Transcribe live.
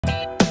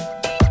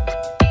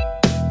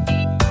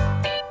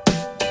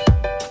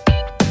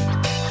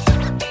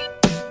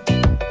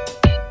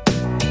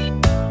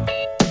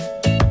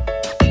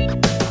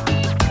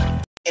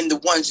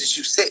ones that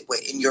you sit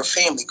with in your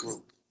family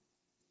group.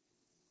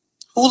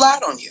 Who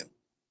lied on you?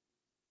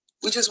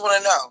 We just want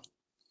to know.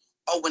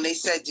 Oh, when they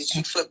said that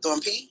you flipped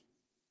on P?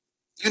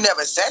 You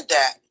never said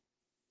that.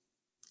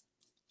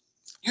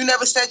 You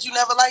never said you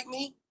never liked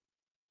me?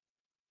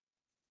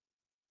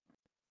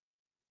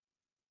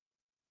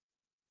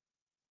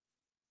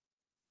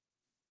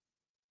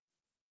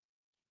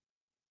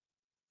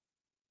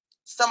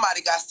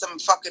 Somebody got some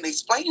fucking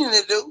explaining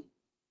to do.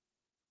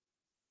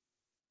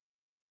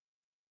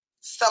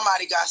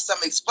 Somebody got some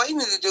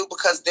explaining to do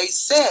because they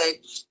said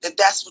that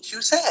that's what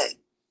you said,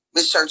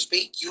 Miss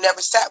Churchbeak. You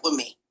never sat with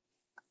me.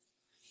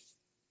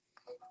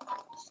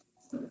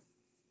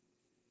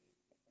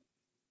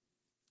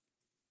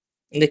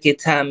 Look at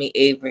Tommy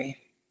Avery.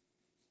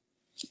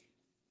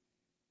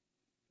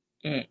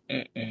 They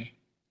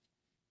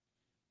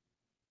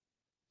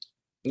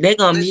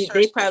gonna mute.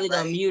 They probably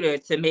gonna mute her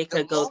to make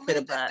her go to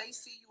the bottom. They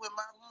see you in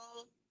my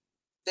room,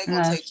 they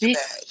gonna take your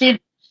badge.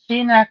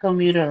 She not gonna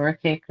mute her or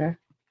kick her.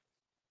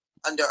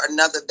 Under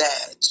another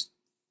badge.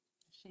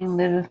 She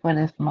living for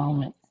this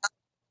moment.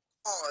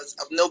 Cause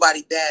of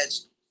nobody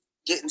badge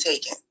getting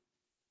taken.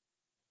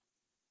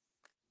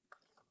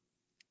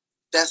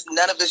 That's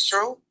none of it's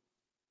true.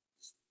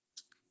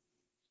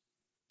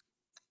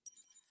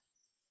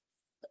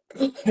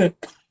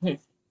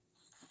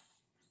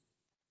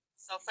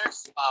 So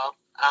first of all,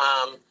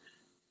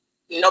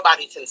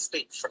 nobody can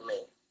speak for me.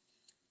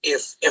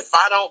 If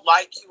I don't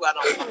like you, I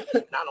don't like you,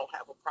 and I don't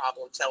have a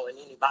problem telling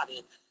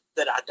anybody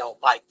that I don't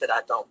like.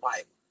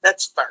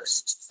 That's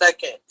first.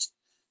 Second,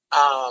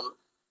 I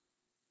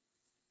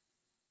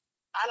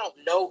don't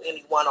know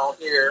anyone on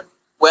here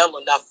well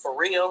enough for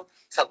real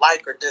to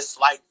like or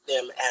dislike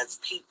them as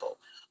people.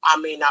 I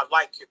may not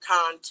like your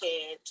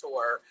content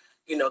or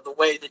the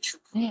way that you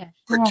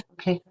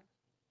Okay.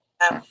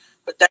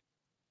 But that's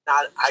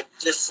not I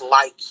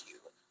dislike you.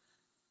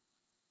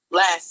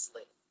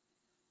 Lastly,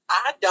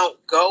 I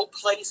don't go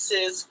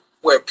places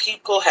where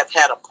people have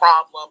had a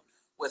problem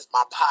with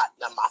my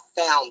partner, my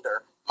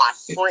founder, my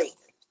friend.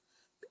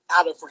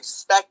 Out of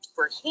respect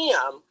for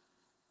him,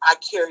 I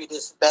carry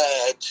this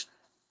badge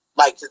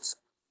like it's a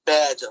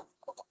badge of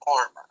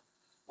armor.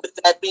 With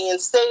that being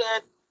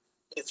said,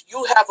 if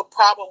you have a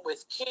problem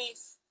with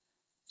Keith,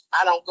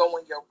 I don't go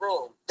in your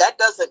room. That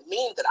doesn't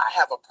mean that I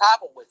have a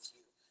problem with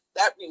you.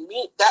 That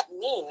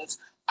means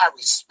I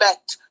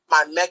respect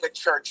my mega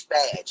church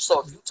badge.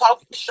 So if you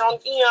talk on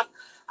him,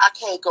 I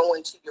can't go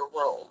into your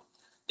room.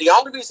 The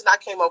only reason I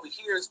came over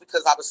here is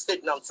because I was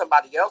sitting on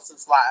somebody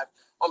else's live,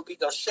 on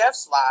Bigo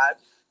Chef's live,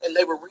 and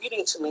they were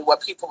reading to me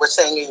what people were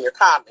saying in your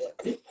comment.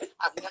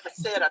 I've never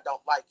said I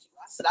don't like you.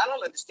 I said, I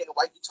don't understand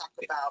why you talk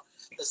about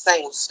the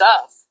same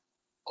stuff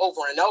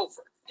over and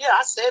over. Yeah,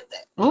 I said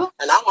that.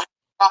 And I don't have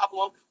a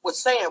problem with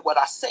saying what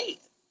I said.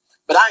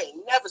 But I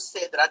ain't never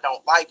said that I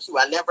don't like you.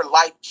 I never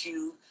liked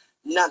you.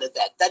 None of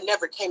that. That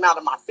never came out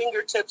of my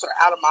fingertips or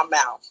out of my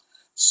mouth.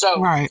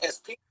 So as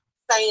people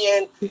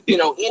saying,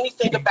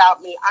 anything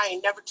about me, I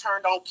ain't never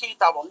turned on Keith.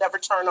 I will never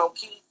turn on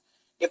Keith.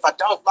 If I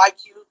don't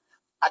like you,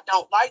 I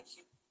don't like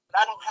you.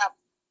 But I don't have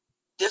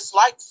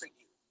dislike for you.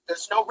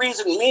 There's no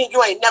reason. Me and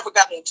you ain't never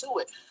got into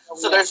it.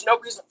 So there's no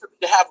reason for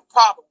me to have a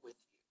problem with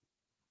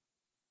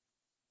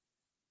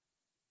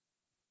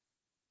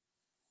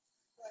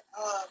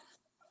you.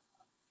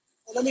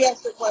 Let me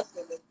ask you a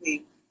question, Ms.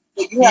 P.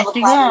 Do you have a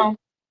problem?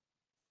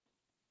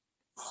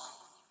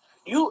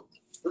 You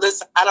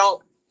listen, I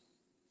don't,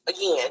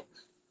 again,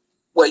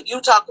 what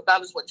you talk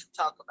about is what you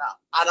talk about.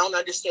 I don't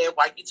understand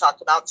why you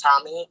talk about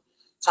Tommy,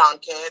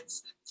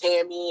 Tomcats,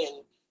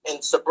 Tammy,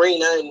 and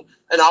Sabrina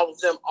and all of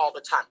them all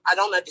the time. I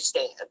don't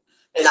understand.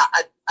 And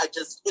I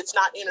just, it's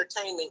not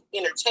entertaining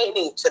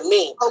to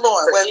me. Hold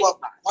on,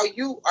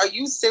 are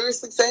you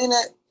seriously saying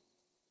that?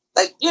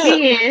 Like, yeah,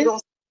 you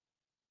don't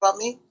about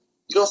me?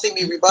 You don't see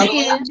me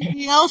rebuttaling?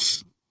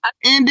 Yes.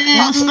 And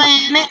then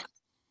saying it.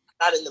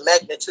 Not in the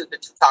magnitude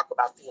that you talk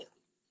about them.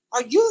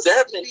 Are you? There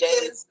have been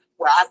days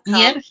where I've come.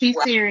 Yeah, she's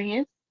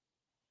serious.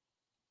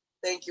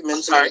 Thank you,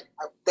 Ms. Sorry.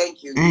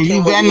 Thank you. And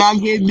you better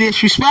not get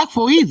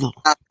disrespectful either.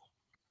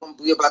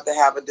 We're about to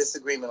have a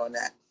disagreement on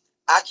that.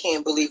 I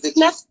can't believe that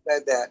you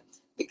said that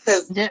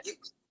because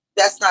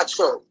that's not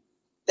true.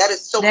 That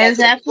is so. That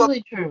is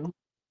absolutely true.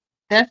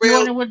 That's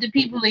more than what the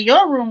people in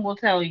your room will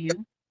tell you.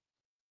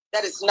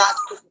 That is not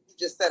true. You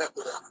just said up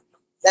there.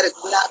 That is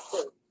not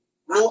true.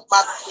 No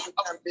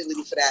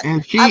accountability for that.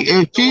 If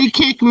she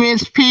kick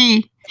Miss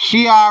P,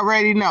 she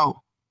already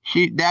know.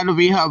 That'll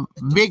be her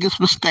biggest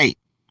mistake.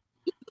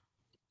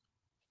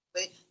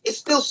 It's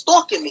still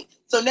stalking me.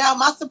 So now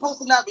am I supposed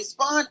to not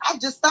respond? I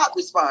just stopped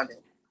responding.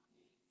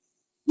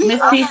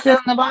 Miss P still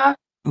in the box?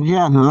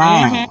 Yeah,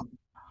 lying.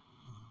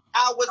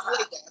 Hours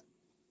later.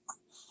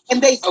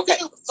 And they still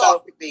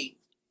stalking me.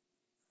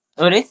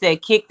 Oh, they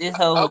said kick this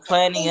hoe with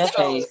planning your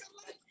face.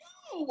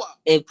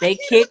 If they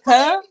kick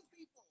her,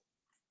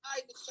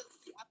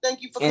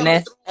 thank you for and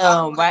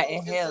coming that's right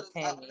in hell,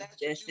 Tammy.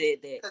 That said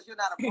that. Because you're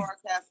not a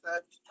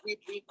broadcaster. We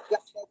got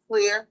that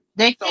clear.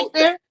 They kicked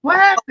her? What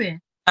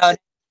happened? Oh,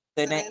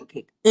 they didn't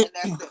kick. And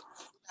that's it.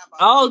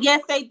 Oh,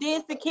 yes, they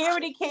did.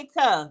 Security kicked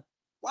her.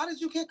 Why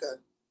did you kick her?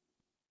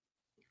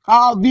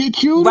 Oh,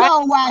 bitch, you Right.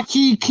 know why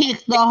she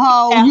kicked the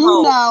hoe. That You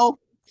hoe. know.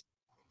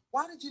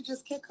 Why did you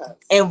just kick her?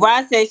 And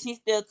Rod said she's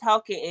still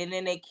talking, and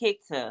then they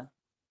kicked her.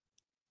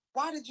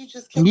 Why did you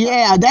just kick her?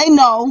 Yeah, they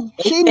know.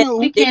 They She said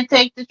knew. She can't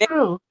take the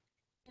truth.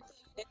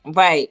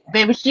 right.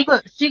 Baby, she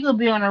could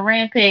be on a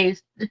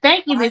rampage.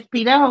 Thank you, Miss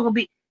P. That hoe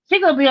she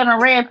gonna be on a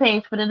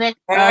rampage for the next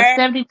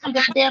 72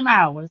 goddamn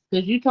hours.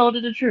 Cause you told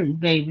her the truth,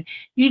 baby.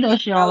 You know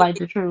she don't like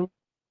the truth.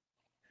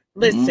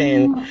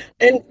 Listen,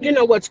 and you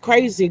know what's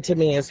crazy to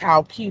me is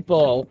how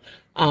people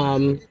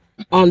on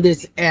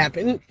this app,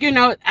 and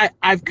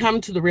I've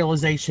come to the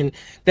realization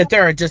that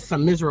there are just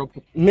some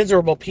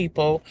miserable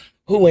people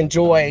who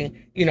enjoy,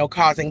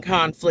 causing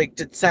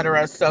conflict,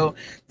 etc. So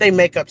they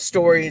make up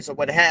stories or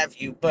what have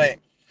you. But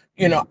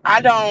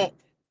I don't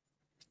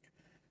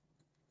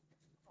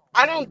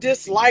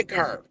dislike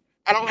her.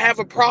 I don't have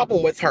a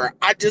problem with her.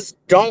 I just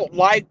don't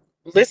like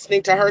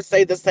listening to her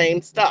say the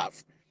same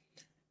stuff.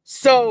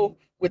 So,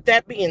 with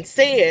that being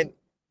said,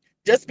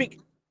 just be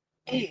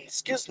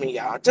excuse me,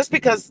 y'all, just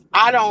because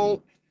I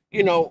don't,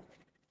 you know,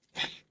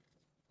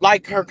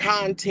 like her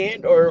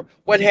content or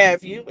what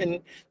have you,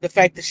 and the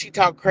fact that she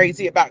talked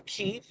crazy about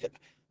Keith,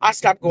 I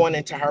stopped going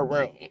into her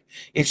room.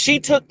 If she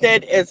took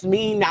that as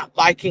me not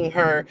liking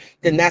her,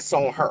 then that's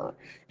on her.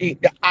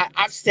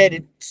 I've said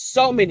it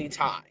so many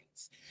times.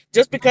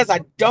 Just because I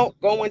don't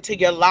go into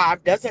your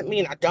live doesn't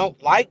mean I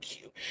don't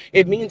like you.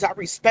 It means I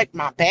respect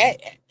my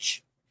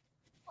badge.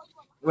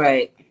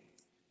 Right.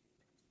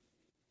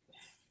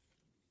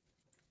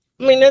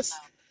 I mean, that's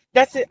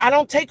it. I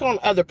don't take on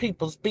other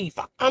people's beef.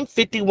 I'm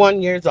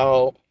 51 years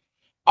old.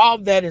 All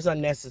that is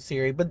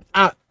unnecessary, but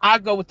I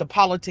go with the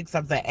politics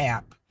of the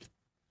app.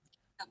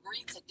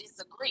 Agree to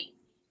disagree.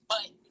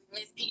 But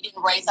Miss P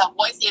didn't raise her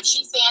voice. If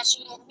she's saying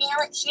she didn't hear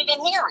it, she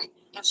didn't hear it.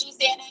 If she's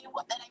saying that ain't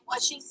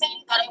what she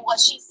seen, that ain't what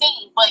she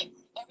seen. But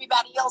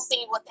everybody else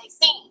seen what they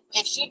seen.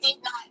 If she did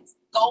not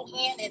go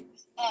in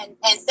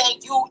and say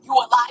you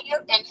a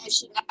liar, and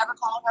she never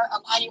called her a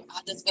liar,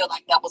 I just feel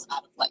like that was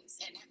out of place,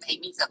 and that made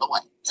me feel the way.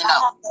 I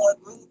have to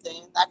agree.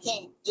 Then I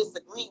can't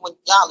disagree with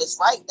y'all is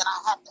right. Then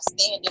I have to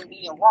stand in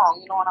being wrong.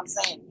 You know what I'm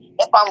saying?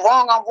 If I'm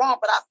wrong, I'm wrong.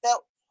 But I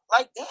felt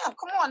like, damn,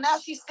 come on now.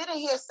 She's sitting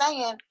here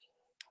saying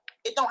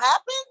it don't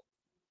happen.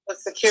 But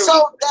security.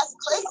 So that's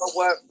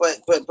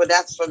crazy. But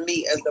that's for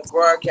me as the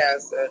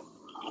broadcaster,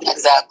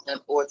 Exactly.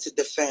 or to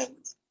defend.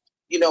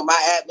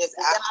 My admins,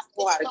 I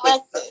know how to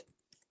get it.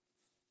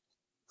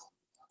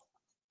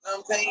 You know what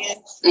I'm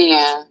saying?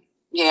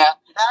 Yeah.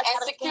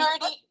 And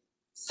security.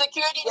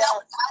 Yeah.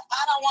 No,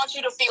 I don't want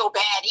you to feel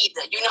bad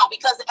either.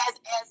 Because as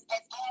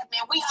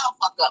admin, we all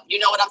fuck up. You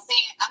know what I'm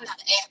saying? I'm not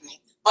an admin,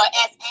 but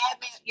as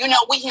admin,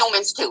 we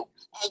humans too,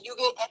 and you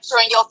get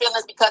extra in your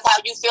feelings because how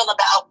you feel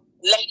about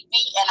Lady B,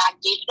 and I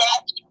get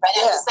that. But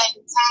at the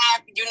same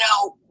time,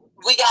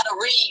 we gotta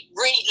read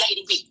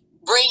Lady B,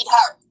 read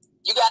her.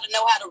 You got to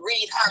know how to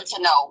read her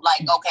to know,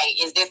 like, okay,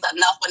 is this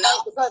enough or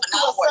not?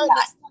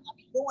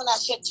 Doing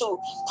that shit to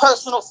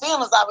personal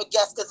feelings, I would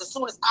guess, because as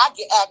soon as I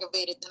get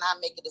aggravated, then I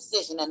make a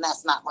decision, and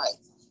that's not right.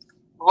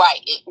 Right,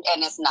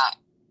 and it's not.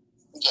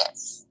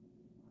 Yes.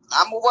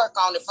 I'm going to work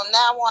on it. From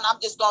now on, I'm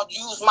just going to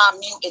use my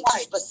mute and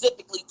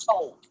specifically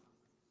told.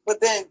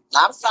 But then,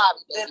 I'm sorry.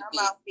 Then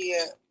I'm out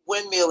here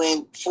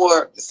windmilling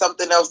for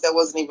something else that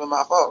wasn't even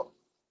my fault.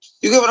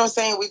 You get what I'm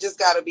saying? We just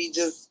got to be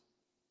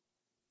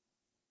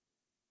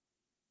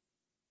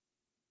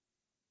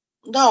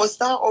No, it's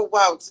not all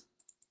about.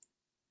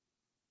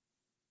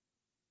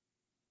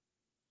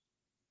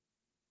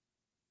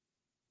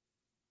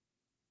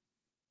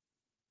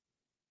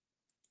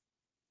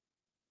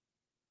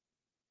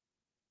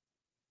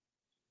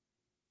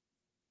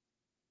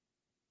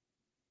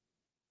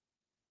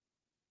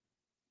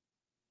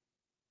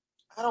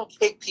 I don't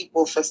kick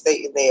people for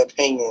stating their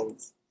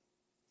opinions.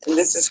 And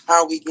this is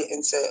how we get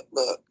into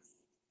look.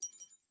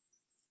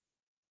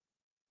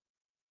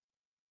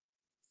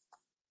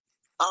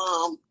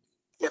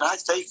 Can I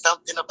say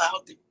something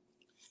about it?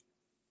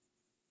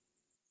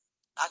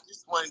 I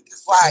just wanted to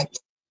say.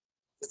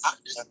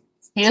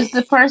 Here's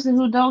the person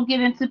who don't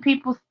get into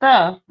people's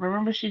stuff.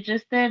 Remember, she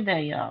just said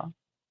that, y'all.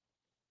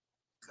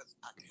 Because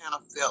I kind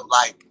of felt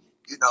like,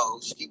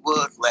 she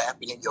was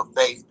laughing in your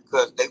face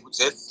because they were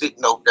just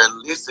sitting over there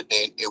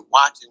listening and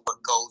watching what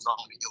goes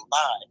on in your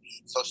life.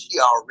 So she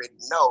already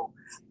know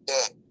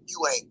that you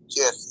ain't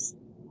just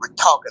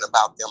talking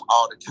about them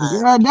all the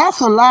time. Girl, that's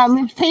a lie.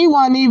 Miss P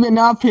wasn't even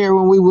up here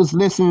when we was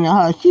listening to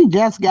her. She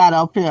just got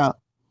up here.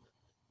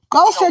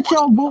 Go set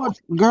your board.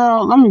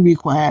 Girl, let me be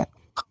quiet.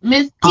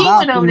 Miss P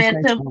went over there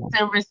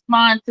to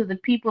respond to the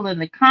people in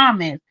the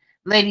comments.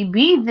 Lady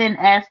B then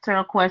asked her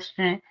a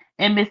question,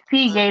 and Miss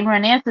P gave her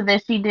an answer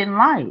that she didn't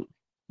like.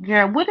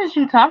 Girl, what is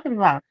you talking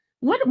about?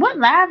 What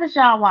live is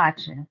y'all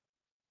watching?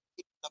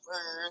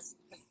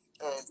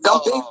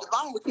 Don't think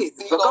wrong with it.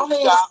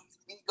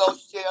 Bigo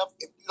Chef,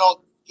 if you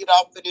don't get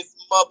off of this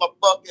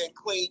motherfucker and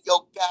clean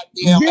your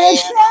goddamn Bitch,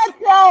 ass. shut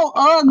your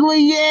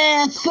ugly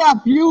ass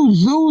up, you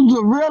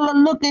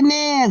Zuzarilla looking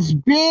ass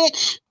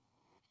bitch.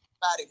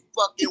 Everybody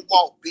fucking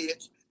walk,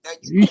 bitch. Now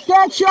You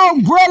shut your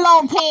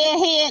Brillo pan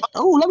head.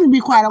 Oh, let me be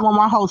quiet. I'm on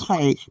my host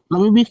page.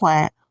 Let me be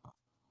quiet.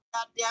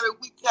 God damn it,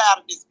 we tired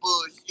of this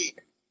bullshit.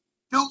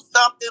 Do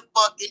something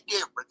fucking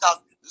different. Because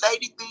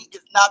Lady B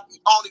is not the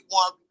only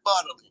one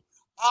rebuttaling.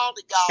 All of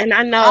y'all. And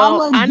I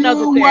know do that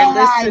they're what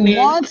I listening.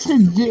 want to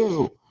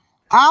do.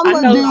 I'm I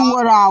going to know. do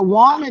what I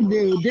want to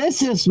do.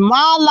 This is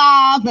my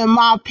live and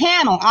my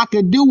panel. I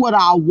can do what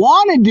I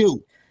want to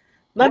do.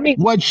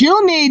 What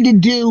you need to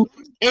do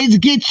is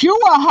get you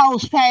a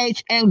host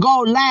page and go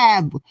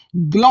live,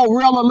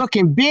 Glorilla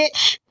looking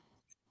bitch.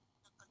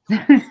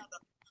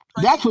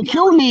 That's what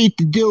you need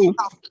to do.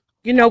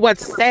 You know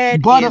what's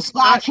sad is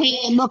Butterscotch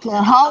head looking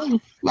hoe.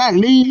 Like,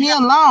 leave me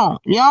alone.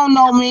 You don't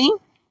know me.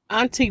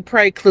 Auntie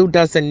Pray Clue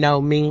doesn't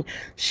know me.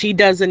 She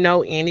doesn't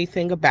know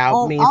anything about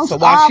Oh, me. So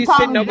while I she's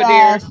sitting over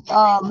there,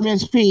 apologize,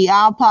 Miss P.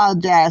 I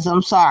apologize.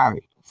 I'm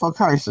sorry for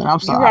cursing. I'm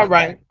you're all sorry.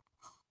 right.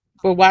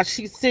 But while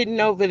she's sitting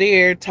over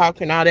there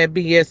talking all that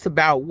BS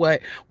about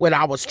what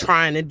I was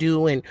trying to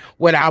do and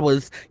what I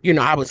was,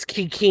 I was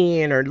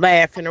kikiing or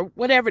laughing or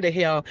whatever the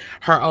hell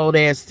her old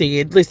ass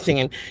said.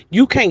 Listen,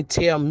 you can't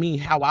tell me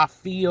how I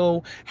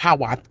feel,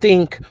 how I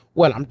think,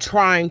 what I'm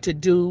trying to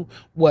do,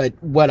 what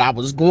I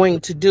was going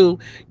to do.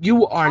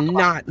 You are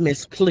not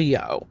Miss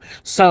Cleo.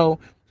 So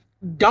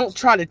don't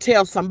try to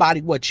tell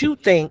somebody what you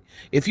think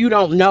if you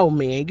don't know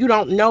me, and you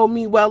don't know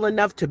me well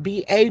enough to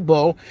be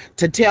able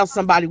to tell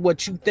somebody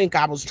what you think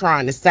I was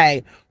trying to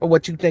say or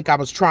what you think I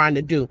was trying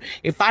to do.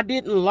 If I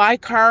didn't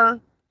like her,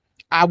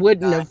 I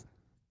would have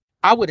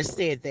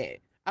said that.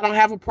 I don't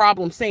have a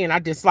problem saying I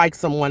dislike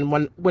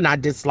someone when I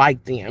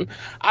dislike them.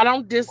 I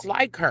don't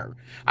dislike her.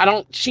 I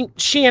don't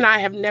she and I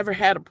have never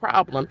had a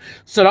problem.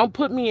 So don't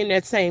put me in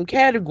that same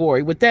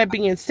category. With that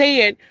being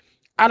said,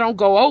 I don't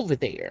go over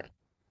there.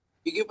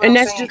 You get what And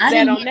I'm that's saying? just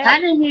that on I that.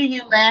 didn't hear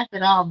you laugh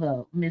at all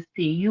though, Miss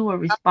P. You were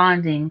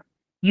responding.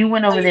 You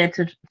went over there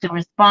to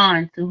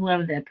respond to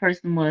whoever that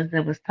person was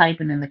that was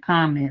typing in the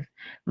comments.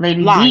 Lady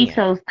B Lying.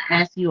 chose to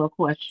ask you a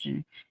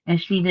question and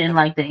she didn't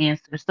like the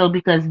answer. So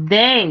because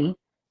a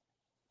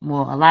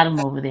lot of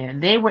them over there,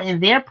 they were in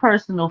their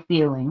personal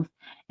feelings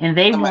and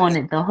they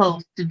wanted the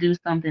host to do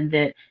something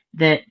that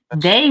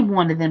they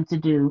wanted them to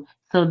do.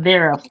 So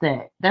they're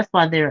upset. That's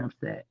why they're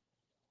upset.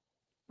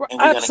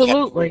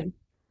 Absolutely.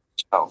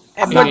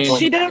 But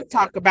she does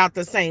talk about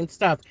the same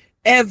stuff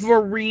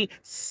every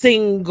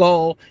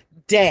single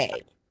day.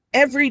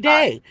 Every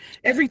day.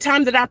 Every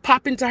time that I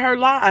pop into her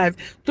live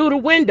through the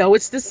window,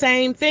 it's the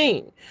same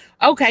thing.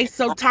 Okay,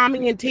 so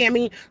Tommy and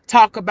Tammy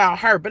talk about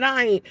her, but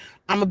I'm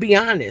going to be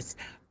honest.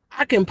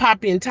 I can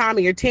pop in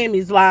Tommy or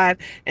Tammy's live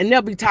and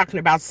they'll be talking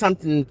about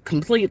something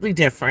completely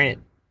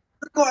different.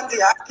 Look on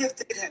there, I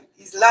gifted him.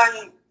 He's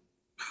lying.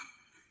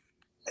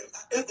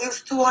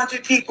 It's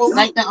 200 people.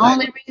 Like the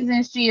only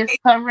reason she is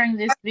covering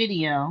this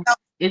video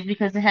is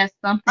because it has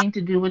something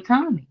to do with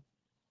Tommy.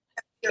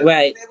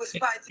 Right.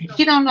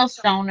 She don't know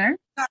Stoner.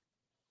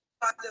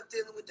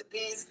 Dealing with the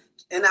bees,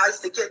 and I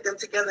used to get them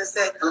together and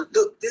say,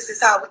 "Look, this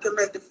is how we can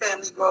make the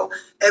family grow."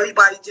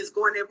 Everybody just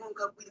go in their room,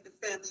 because we need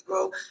the family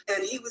grow.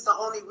 And he was the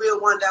only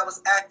real one that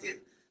was active.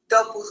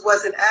 Duffels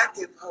wasn't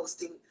active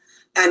hosting,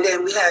 and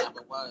then we had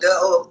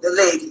the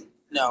lady.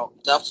 No,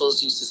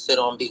 Duffels used to sit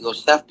on Bigo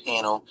Chef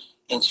panel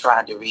and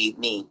try to read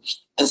me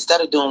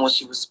instead of doing what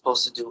she was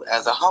supposed to do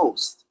as a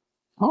host.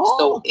 Oh.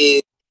 So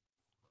is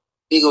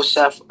Bigo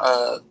Chef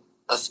a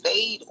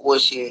spade or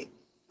is she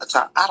a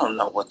top? I don't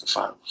know what the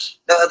fuck.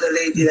 The other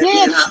lady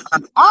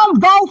that I'm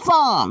both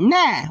of them.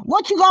 Now,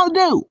 what you gonna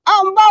do?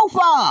 I'm both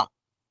of them.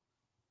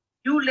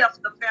 You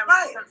left the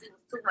family because it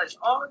was too much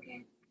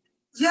arguing.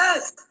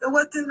 Yes, it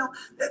wasn't no.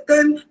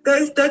 Then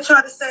they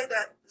try to say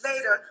that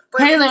later. But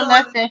Taylor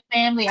left that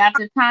family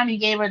after Tommy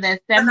gave her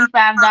that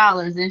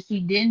 $75 and she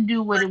didn't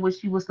do what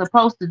she was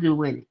supposed to do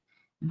with it.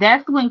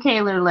 That's when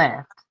Kayla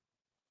left.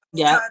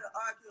 Yeah. Tired of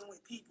arguing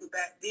with people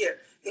back there.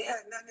 It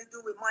had nothing to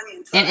do with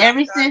money. And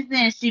ever since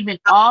then, she's been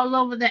all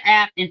over the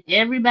app in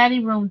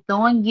everybody's room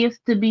throwing gifts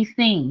to be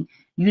seen.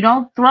 You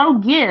don't throw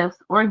gifts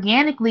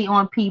organically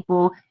on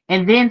people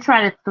and then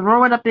try to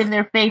throw it up in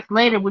their face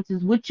later, which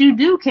is what you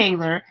do,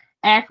 Kayla,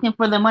 asking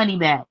for the money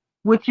back.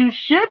 What you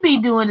should be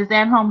doing is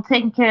at home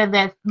taking care of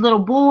that little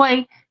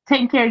boy,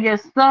 taking care of your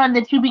son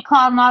that you be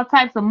calling all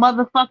types of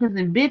motherfuckers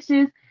and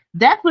bitches.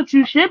 That's what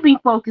you should be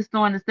focused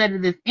on instead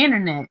of this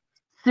internet,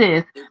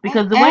 sis.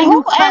 Because the way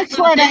you asked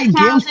for that gift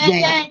that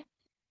day,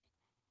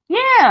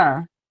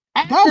 yeah.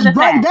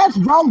 That's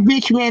broke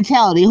bitch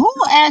mentality. Who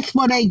asked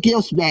for their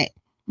gifts back?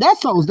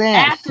 That's so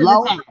damn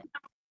slow. Trying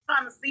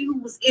to see who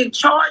was in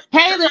charge.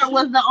 Taylor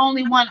was the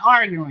only one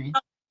arguing.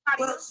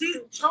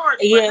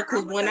 Yeah,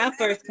 because when I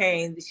first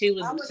came, she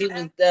was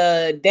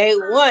day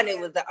one. It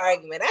was the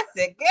argument. I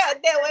said, "God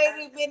damn, I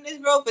ain't been in this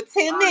room for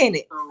 10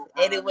 minutes,"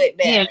 and it went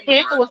down. Yeah,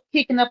 Taylor was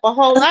kicking up a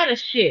whole lot of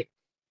shit.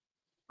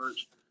 All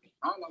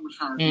I was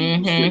trying to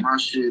do was get my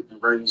shit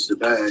and raise the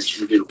badge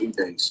and get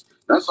weekdays.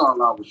 That's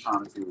all I was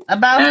trying to do.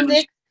 About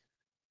 6.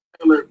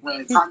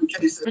 When Tommy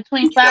K said,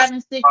 between 5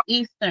 and 6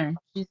 Eastern,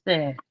 she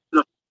said.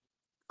 What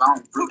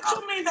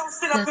you mean don't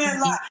sit up here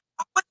and lie?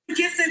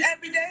 gifted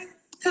every day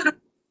to the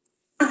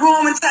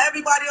room and to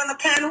everybody on the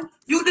panel.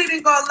 You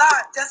didn't go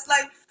live, just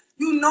like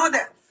you know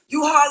that.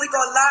 You hardly go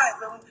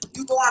live. And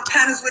you go on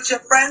panels with your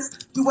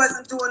friends, you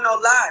wasn't doing no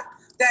live.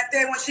 That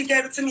day when she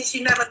gave it to me,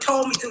 she never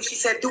told me to. She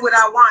said, do what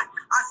I want.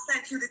 I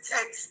sent you the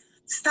text.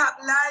 Stop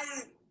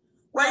lying.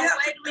 Why you have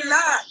to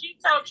lie? She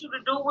told you to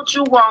do what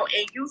you want,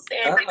 and you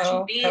said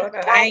that you did. Hold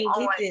on. I ain't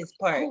get this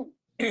part.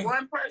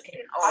 One person.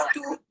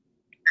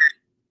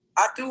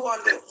 I do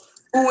wonder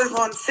who is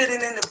on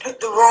sitting in the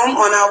room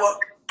on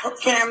our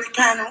family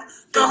panel.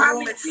 The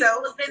room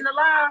itself. Was in the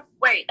live?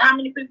 Wait, how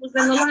many people was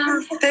in the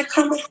live? They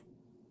come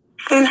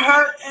in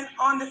her and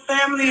on the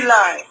family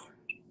live.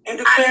 In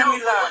the family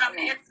live. What I'm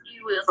asking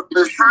you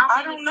is,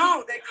 I don't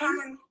know. They come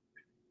and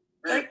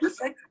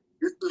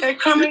they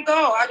come and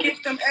go. I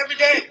give them every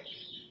day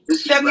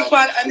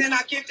 75, and then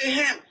I give to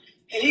him.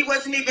 And he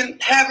wasn't even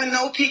having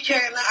no PK.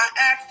 And I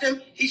asked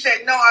him. He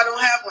said, "No, I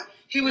don't have one."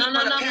 He was on the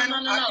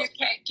panel. No.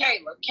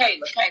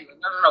 Kayla.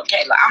 No,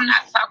 Kayla. I'm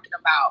not talking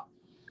about.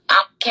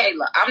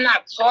 Kayla, I'm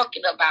not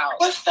talking about.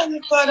 What's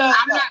 75?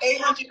 I'm not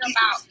talking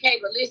about.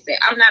 Kayla, listen.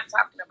 I'm not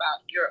talking about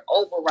your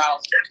overall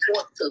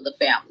support to the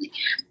family.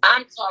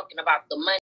 I'm talking about the money.